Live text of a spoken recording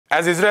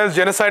As Israel's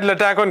genocidal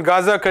attack on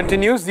Gaza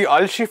continues, the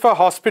Al-Shifa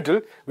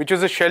hospital, which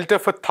was a shelter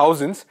for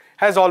thousands,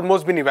 has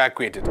almost been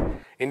evacuated.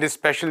 In this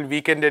special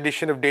weekend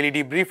edition of Daily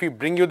Debrief, we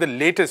bring you the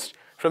latest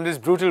from this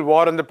brutal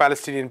war on the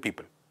Palestinian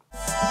people.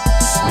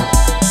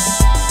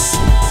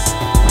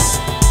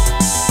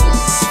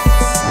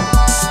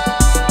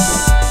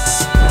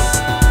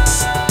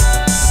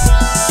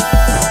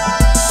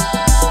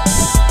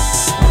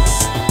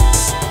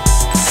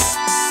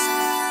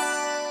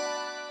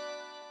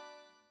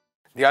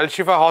 The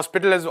Al-Shifa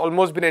hospital has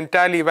almost been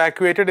entirely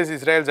evacuated as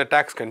Israel's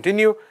attacks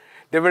continue.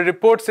 There were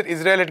reports that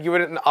Israel had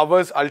given an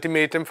hour's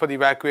ultimatum for the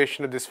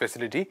evacuation of this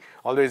facility,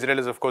 although Israel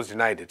has of course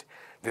denied it.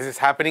 This is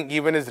happening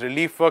even as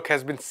relief work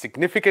has been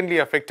significantly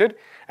affected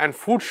and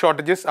food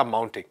shortages are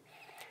mounting.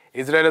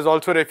 Israel has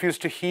also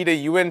refused to heed a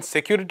UN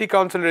Security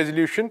Council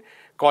resolution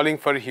calling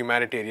for a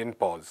humanitarian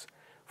pause.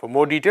 For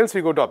more details,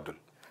 we go to Abdul.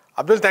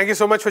 Abdul, thank you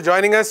so much for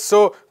joining us.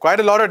 So, quite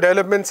a lot of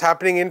developments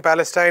happening in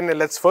Palestine.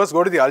 Let's first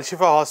go to the Al-Shifa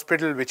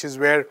hospital, which is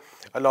where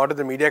a lot of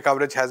the media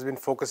coverage has been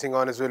focusing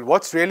on as well.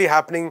 What's really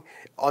happening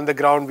on the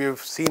ground? We've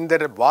seen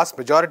that a vast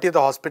majority of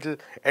the hospital,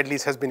 at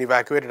least, has been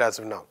evacuated as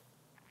of now.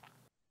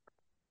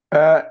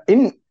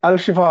 In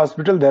Al-Shifa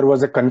hospital, there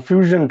was a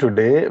confusion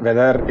today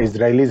whether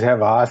Israelis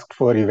have asked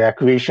for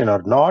evacuation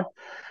or not.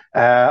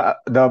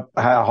 The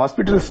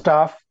hospital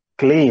staff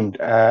claimed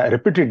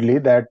repeatedly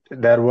that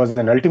there was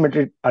an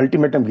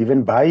ultimatum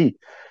given by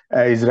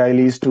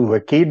Israelis to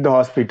vacate the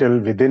hospital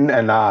within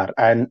an hour.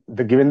 And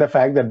given the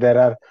fact that there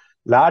are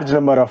large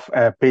number of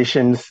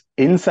patients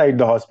inside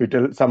the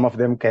hospital, some of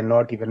them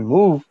cannot even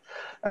move.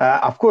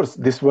 Of course,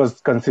 this is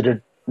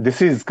considered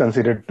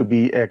to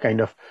be a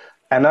kind of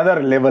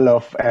another level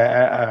of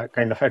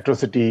kind of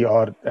atrocity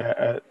or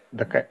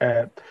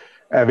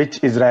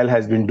which Israel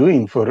has been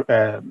doing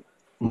for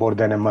more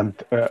than a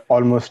month,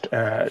 almost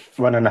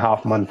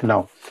 1.5 months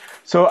now.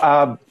 So,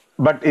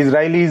 but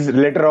Israelis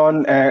later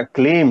on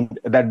claimed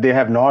that they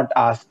have not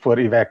asked for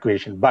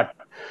evacuation. But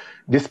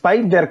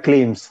despite their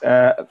claims,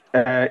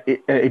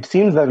 it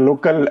seems that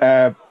local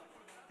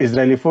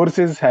Israeli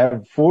forces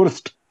have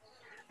forced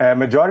a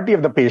majority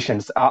of the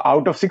patients.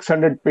 Out of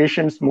 600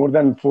 patients, more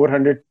than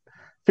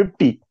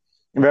 450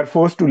 were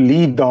forced to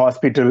leave the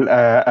hospital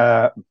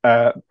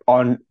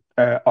on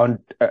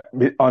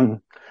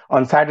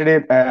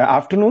Saturday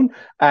afternoon,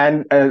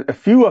 and a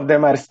few of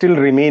them are still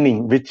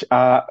remaining, which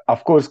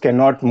of course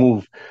cannot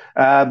move.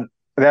 There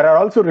are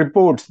also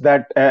reports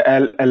that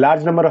a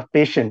large number of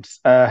patients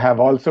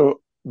have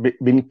also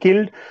been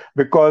killed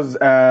because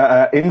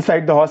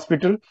inside the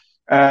hospital,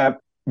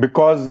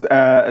 because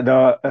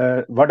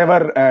the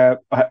whatever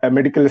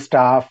medical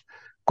staff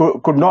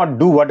could not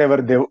do whatever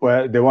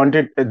they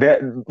wanted,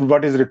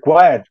 what is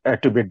required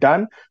to be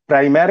done,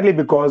 primarily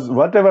because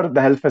whatever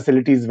the health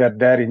facilities were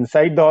there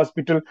inside the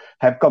hospital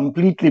have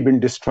completely been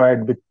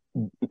destroyed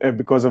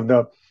because of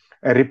the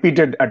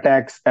repeated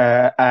attacks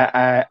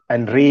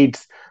and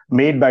raids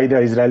made by the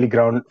Israeli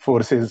ground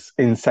forces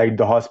inside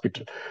the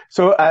hospital.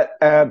 So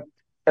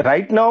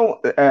right now,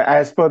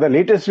 as per the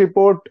latest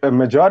report, a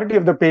majority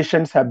of the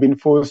patients have been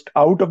forced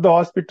out of the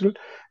hospital.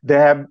 They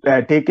have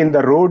taken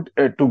the road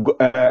to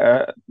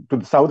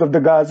the south of the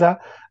Gaza,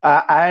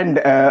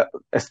 and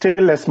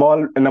still a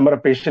small number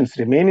of patients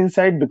remain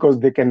inside because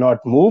they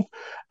cannot move.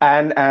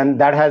 And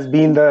that has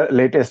been the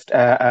latest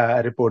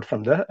report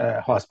from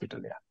the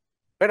hospital. Yeah.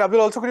 Right,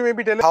 Abdul, also could you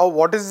maybe tell us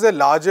what is the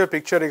larger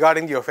picture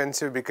regarding the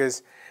offensive?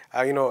 Because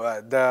I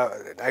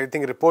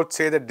think reports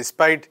say that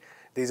despite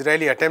the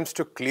Israeli attempts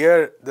to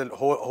clear the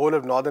whole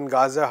of northern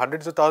Gaza,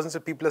 hundreds of thousands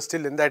of people are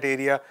still in that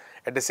area.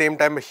 At the same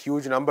time, a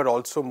huge number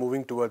also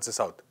moving towards the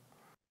south.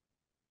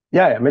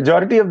 Yeah,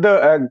 majority of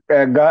the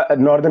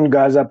northern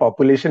Gaza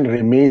population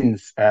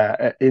remains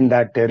in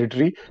that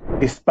territory,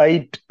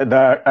 despite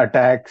the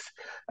attacks,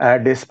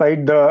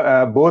 despite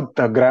the both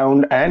the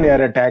ground and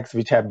air attacks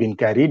which have been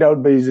carried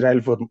out by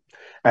Israel for,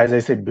 as I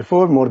said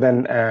before, more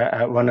than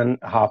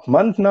 1.5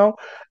 months now.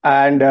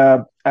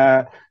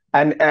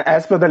 And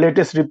as per the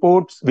latest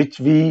reports, which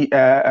we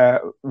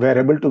were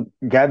able to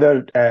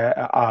gather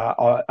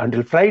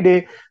until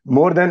Friday,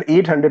 more than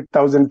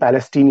 800,000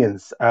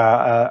 Palestinians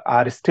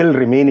are still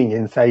remaining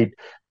inside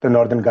the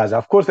northern Gaza.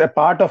 Of course, a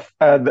part of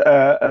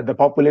the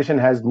population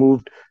has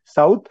moved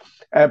south,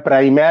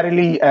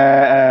 primarily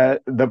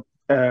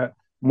the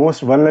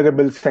most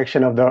vulnerable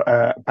section of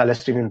the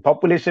Palestinian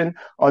population,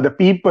 or the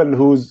people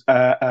whose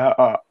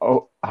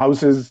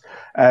houses,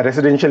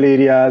 residential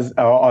areas,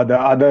 or the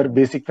other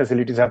basic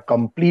facilities have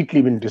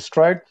completely been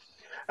destroyed,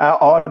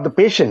 or the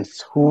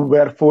patients who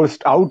were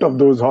forced out of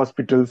those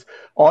hospitals.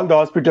 All the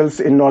hospitals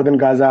in northern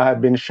Gaza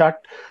have been shut,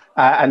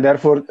 and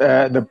therefore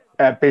the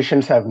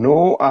patients have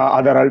no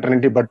other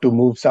alternative but to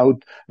move south,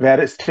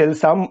 where still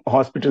some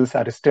hospitals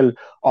are still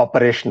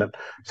operational.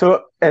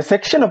 So a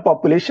section of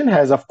population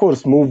has, of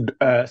course, moved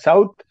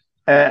south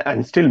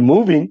and still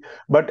moving,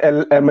 but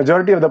a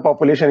majority of the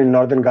population in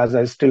northern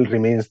Gaza still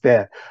remains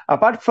there.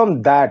 Apart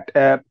from that,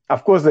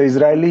 of course, the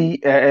Israeli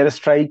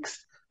airstrikes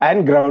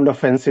and ground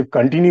offensive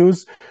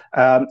continues.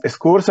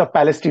 Scores of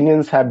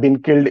Palestinians have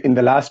been killed in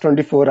the last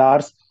 24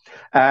 hours.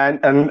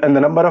 and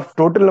the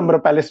total number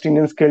of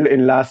Palestinians killed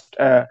in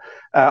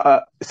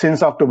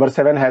since October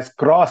 7 has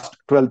crossed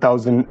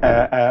 12,000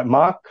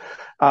 mark.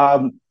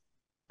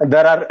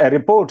 There are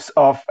reports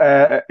of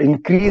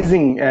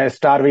increasing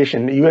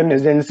starvation. UN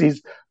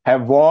agencies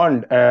have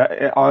warned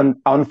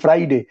on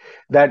Friday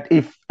that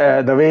if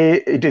the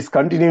way it is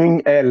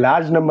continuing, a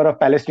large number of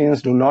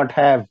Palestinians do not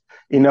have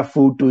enough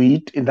food to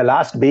eat. In the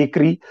last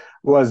bakery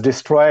was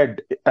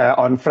destroyed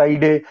on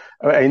Friday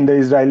in the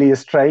Israeli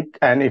strike,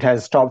 and it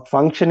has stopped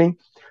functioning.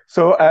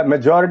 So a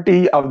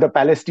majority of the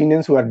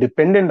Palestinians who are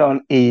dependent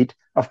on aid,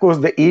 of course,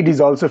 the aid is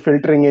also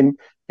filtering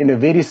in a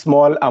very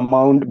small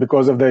amount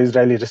because of the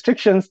Israeli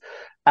restrictions.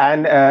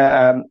 And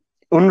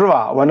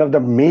UNRWA, one of the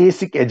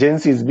basic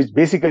agencies which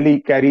basically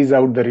carries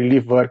out the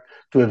relief work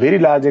to a very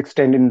large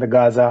extent in the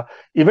Gaza,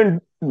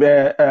 even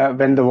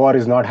when the war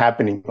is not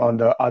happening on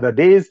the other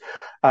days,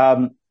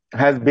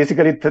 has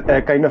basically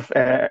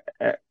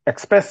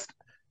expressed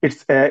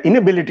its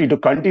inability to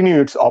continue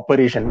its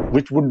operation,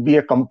 which would be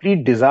a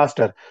complete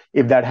disaster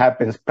if that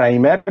happens,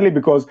 primarily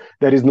because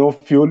there is no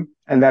fuel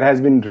and there has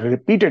been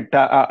repeated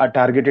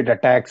targeted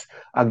attacks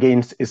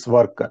against its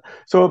work.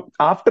 So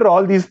after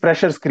all these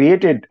pressures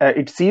created,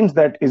 it seems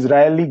that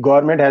Israeli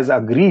government has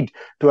agreed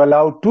to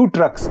allow 2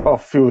 trucks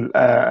of fuel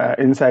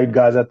inside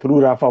Gaza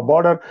through Rafah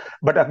border.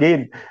 But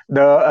again,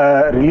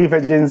 the relief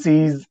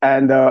agencies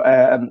and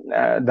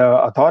the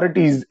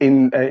authorities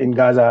in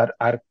Gaza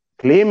are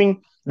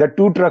claiming the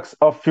 2 trucks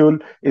of fuel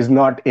is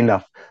not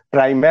enough,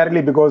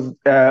 primarily because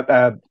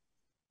the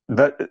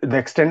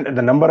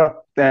number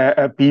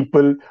of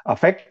people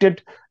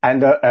affected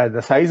and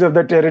the size of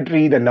the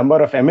territory, the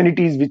number of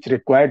amenities which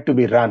required to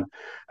be run,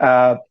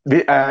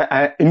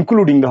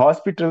 including the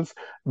hospitals,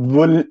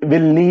 will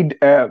need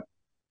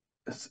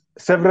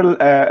several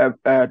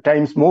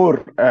times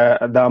more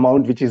the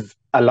amount which is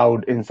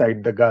allowed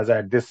inside the Gaza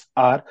at this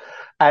hour.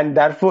 And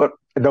therefore,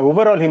 the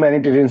overall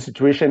humanitarian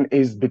situation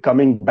is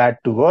becoming bad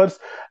to worse,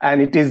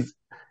 and it is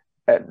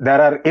there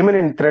are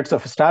imminent threats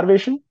of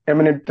starvation,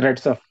 imminent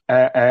threats of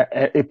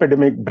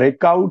epidemic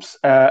breakouts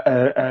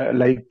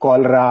like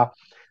cholera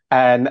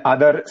and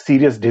other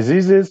serious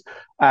diseases,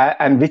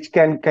 and which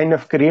can kind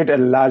of create a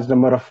large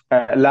number of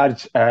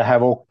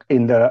havoc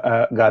in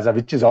the Gaza,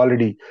 which is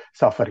already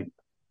suffering.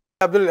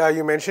 Abdul,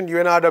 you mentioned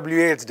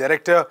UNRWA, its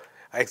director,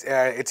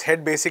 its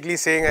head basically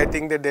saying, I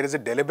think, that there is a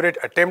deliberate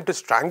attempt to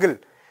strangle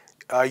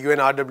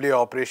UNRWA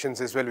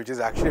operations as well, which is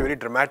actually a very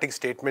dramatic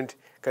statement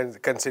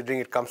considering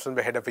it comes from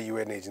the head of a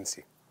UN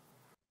agency.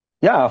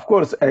 Yeah, of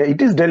course,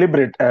 it is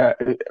deliberate.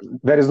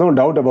 There is no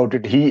doubt about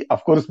it. He,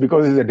 of course,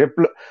 because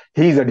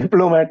he's a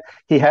diplomat,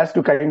 he has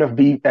to kind of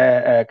be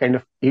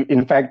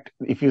in fact,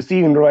 if you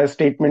see UNRWA's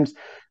statements,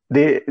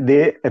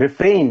 they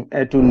refrain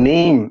to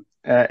name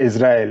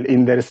Israel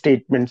in their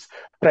statements,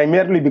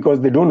 primarily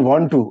because they don't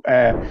want to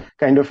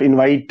kind of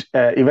invite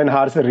even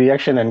harsher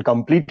reaction and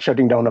complete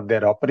shutting down of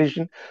their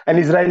operation. And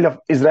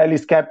Israel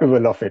is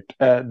capable of it.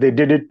 They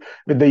did it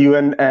with the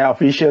UN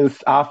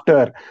officials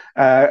after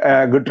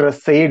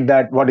Guterres said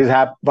that what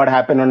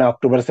happened on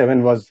October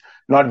 7 was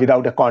not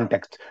without a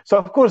context. So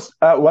of course,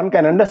 one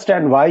can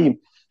understand why,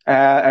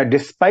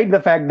 despite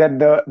the fact that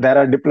there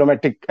are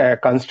diplomatic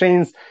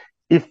constraints,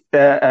 if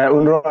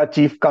UNRWA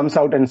chief comes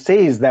out and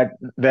says that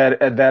there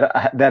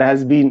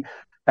has been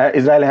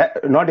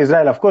not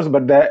Israel, of course,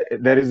 but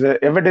there is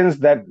evidence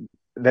that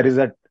there is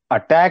an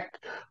attack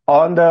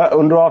on the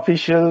UNRWA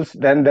officials,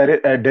 then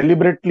they're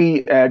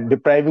deliberately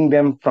depriving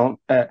them from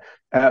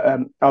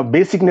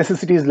basic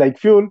necessities like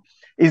fuel.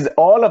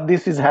 All of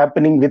this is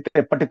happening with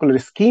a particular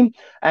scheme,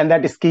 and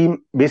that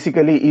scheme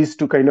basically is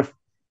to kind of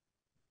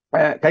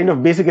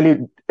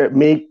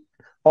make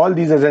all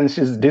these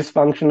agencies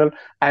dysfunctional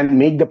and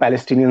make the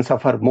Palestinians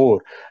suffer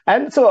more.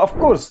 And so, of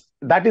course,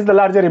 that is the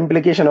larger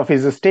implication of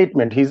his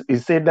statement. He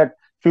said that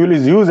fuel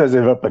is used as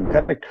a weapon,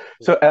 correct?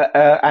 So,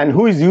 and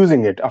who is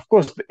using it? Of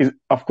course,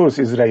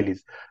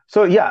 Israelis.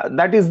 So, yeah,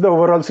 that is the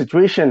overall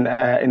situation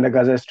in the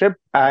Gaza Strip.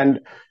 And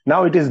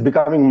now it is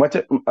becoming much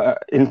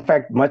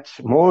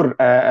more,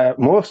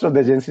 most of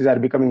the agencies are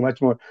becoming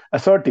much more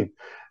assertive.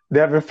 They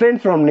have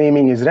refrained from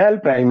naming Israel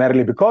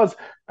primarily because,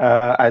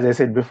 as I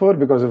said before,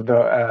 because of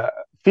the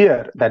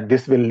fear that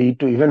this will lead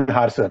to even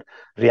harsher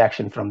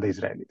reaction from the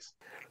Israelis.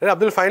 And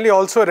Abdul, finally,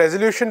 also a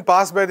resolution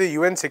passed by the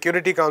UN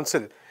Security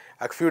Council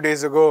a few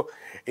days ago.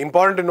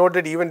 Important to note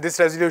that even this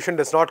resolution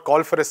does not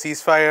call for a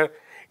ceasefire.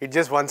 It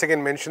just once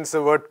again mentions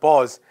the word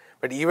pause.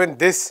 But even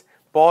this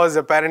pause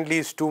apparently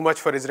is too much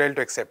for Israel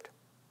to accept.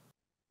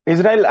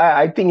 Israel,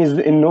 I think, is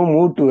in no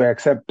mood to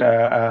accept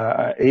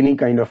any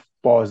kind of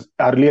pause.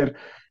 Earlier,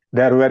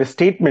 there were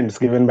statements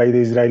given by the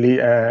Israeli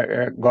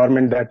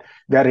government that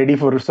they are ready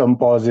for some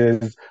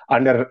pauses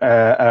under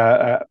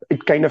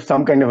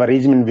some kind of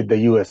arrangement with the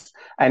US.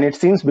 And it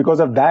seems because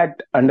of that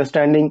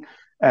understanding,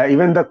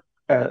 even the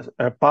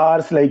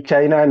powers like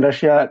China and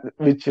Russia,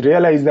 which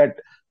realize that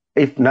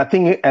if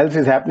nothing else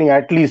is happening,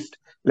 at least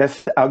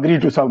let's agree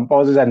to some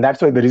pauses. And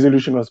that's why the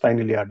resolution was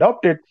finally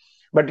adopted.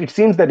 But it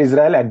seems that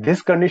Israel, at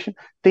this condition,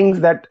 thinks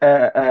that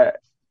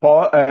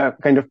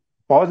kind of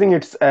pausing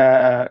its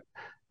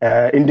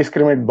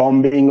indiscriminate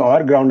bombing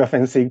or ground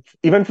offensive,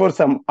 even for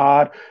some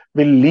hour,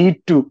 will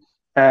lead to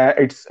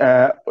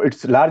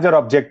its larger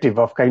objective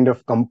of kind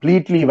of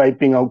completely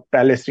wiping out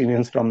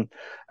Palestinians from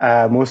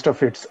most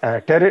of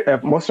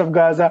most of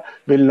Gaza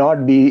will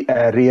not be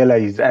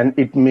realized, and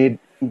it may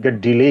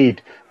get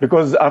delayed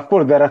because, of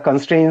course, there are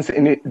constraints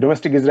in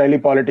domestic Israeli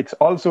politics.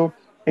 Also,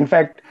 in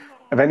fact,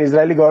 when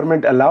Israeli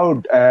government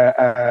allowed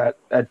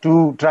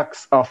 2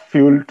 trucks of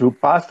fuel to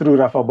pass through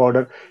Rafah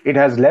border, it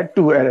has led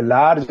to a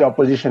large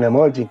opposition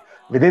emerging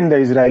within the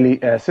Israeli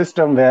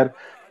system, where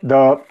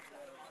the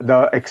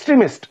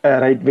extremist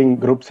right-wing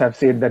groups have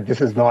said that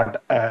this is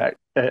not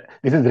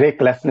this is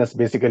recklessness,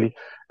 basically,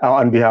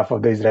 on behalf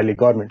of the Israeli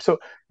government. So,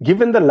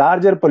 given the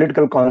larger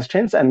political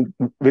constraints and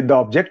with the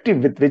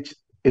objective with which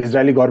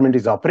Israeli government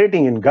is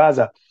operating in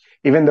Gaza,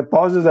 even the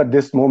pauses at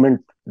this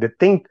moment they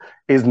think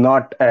is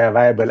not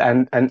viable,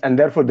 and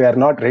therefore they are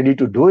not ready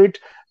to do it,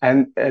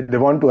 and they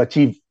want to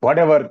achieve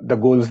whatever the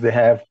goals they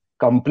have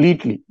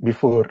completely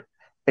before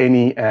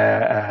any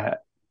end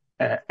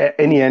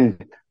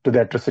to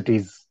the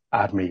atrocities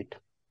are made.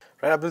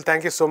 Right, Abdul,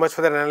 thank you so much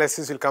for that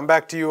analysis. We'll come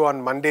back to you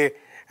on Monday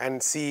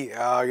and see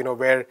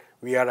where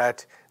we are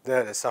at.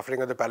 The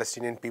suffering of the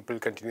Palestinian people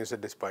continues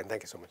at this point.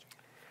 Thank you so much.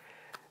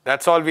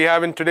 That's all we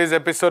have in today's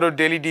episode of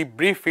Daily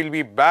Debrief. We'll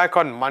be back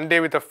on Monday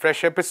with a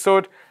fresh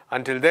episode.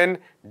 Until then,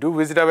 do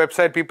visit our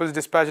website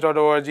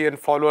peoplesdispatch.org and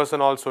follow us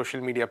on all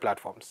social media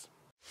platforms.